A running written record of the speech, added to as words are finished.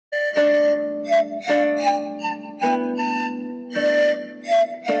Hi,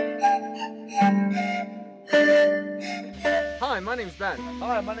 my name's Ben.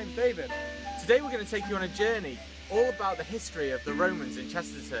 Hi, my name's David. Today we're going to take you on a journey all about the history of the Romans in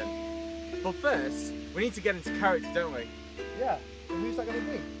Chesterton. But first, we need to get into character, don't we? Yeah, and who's that going to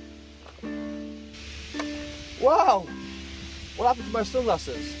be? Wow! What happened to my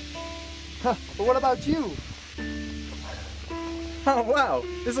sunglasses? Huh, but what about you? Oh wow,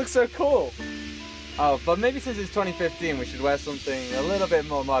 this looks so cool! Oh, but maybe since it's 2015 we should wear something a little bit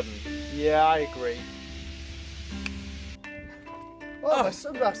more modern. Yeah, I agree. Oh, my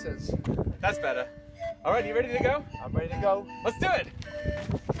sunglasses! That's better. Alright, you ready to go? I'm ready to go. Let's do it!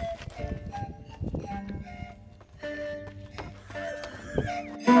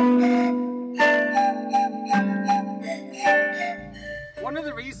 One of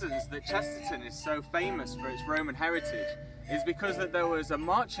the reasons that Chesterton is so famous for its Roman heritage is because that there was a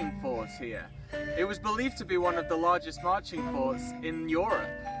marching fort here. It was believed to be one of the largest marching forts in Europe.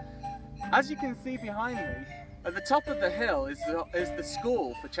 As you can see behind me, at the top of the hill is the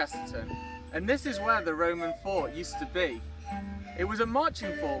school for Chesterton, and this is where the Roman fort used to be. It was a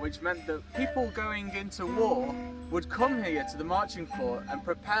marching fort, which meant that people going into war would come here to the marching fort and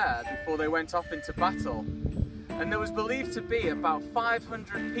prepare before they went off into battle. And there was believed to be about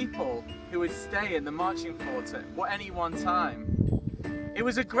 500 people who would stay in the marching fort at any one time. It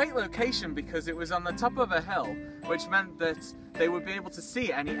was a great location because it was on the top of a hill, which meant that they would be able to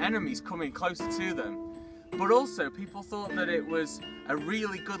see any enemies coming closer to them. But also people thought that it was a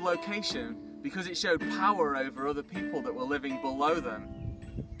really good location because it showed power over other people that were living below them.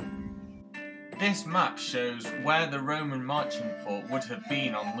 This map shows where the Roman marching fort would have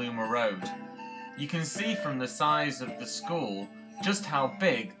been on Luma Road. You can see from the size of the school just how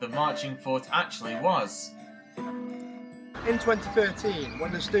big the marching fort actually was. In 2013, one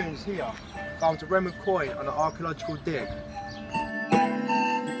of the students here found a Roman coin on an archaeological dig.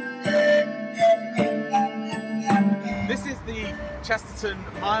 This is the Chesterton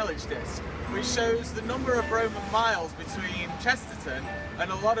mileage disc, which shows the number of Roman miles between Chesterton and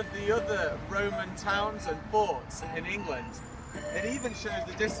a lot of the other Roman towns and forts in England. It even shows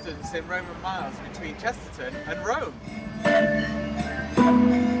the distance in Roman miles between Chesterton and Rome.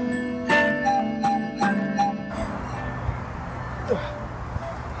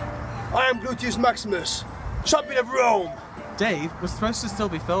 I am Gluteus Maximus, champion of Rome! Dave, we're supposed to still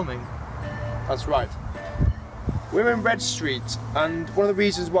be filming. That's right. We're in Red Street, and one of the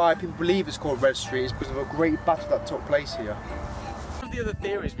reasons why people believe it's called Red Street is because of a great battle that took place here. One of the other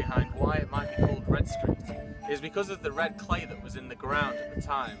theories behind why it might be called Red Street is because of the red clay that was in the ground at the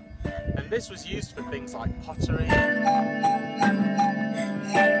time. And this was used for things like pottery.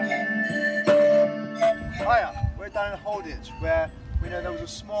 Hiya, we're down in Holditch, where we know there was a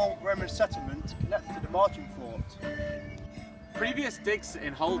small Roman settlement connected to the marching fort. Previous digs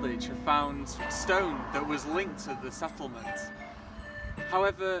in Holditch have found stone that was linked to the settlement.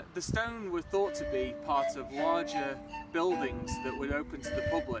 However, the stone was thought to be part of larger buildings that would open to the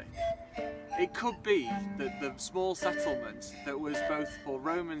public. It could be that the small settlement that was both for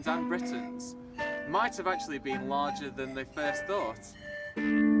Romans and Britons might have actually been larger than they first thought.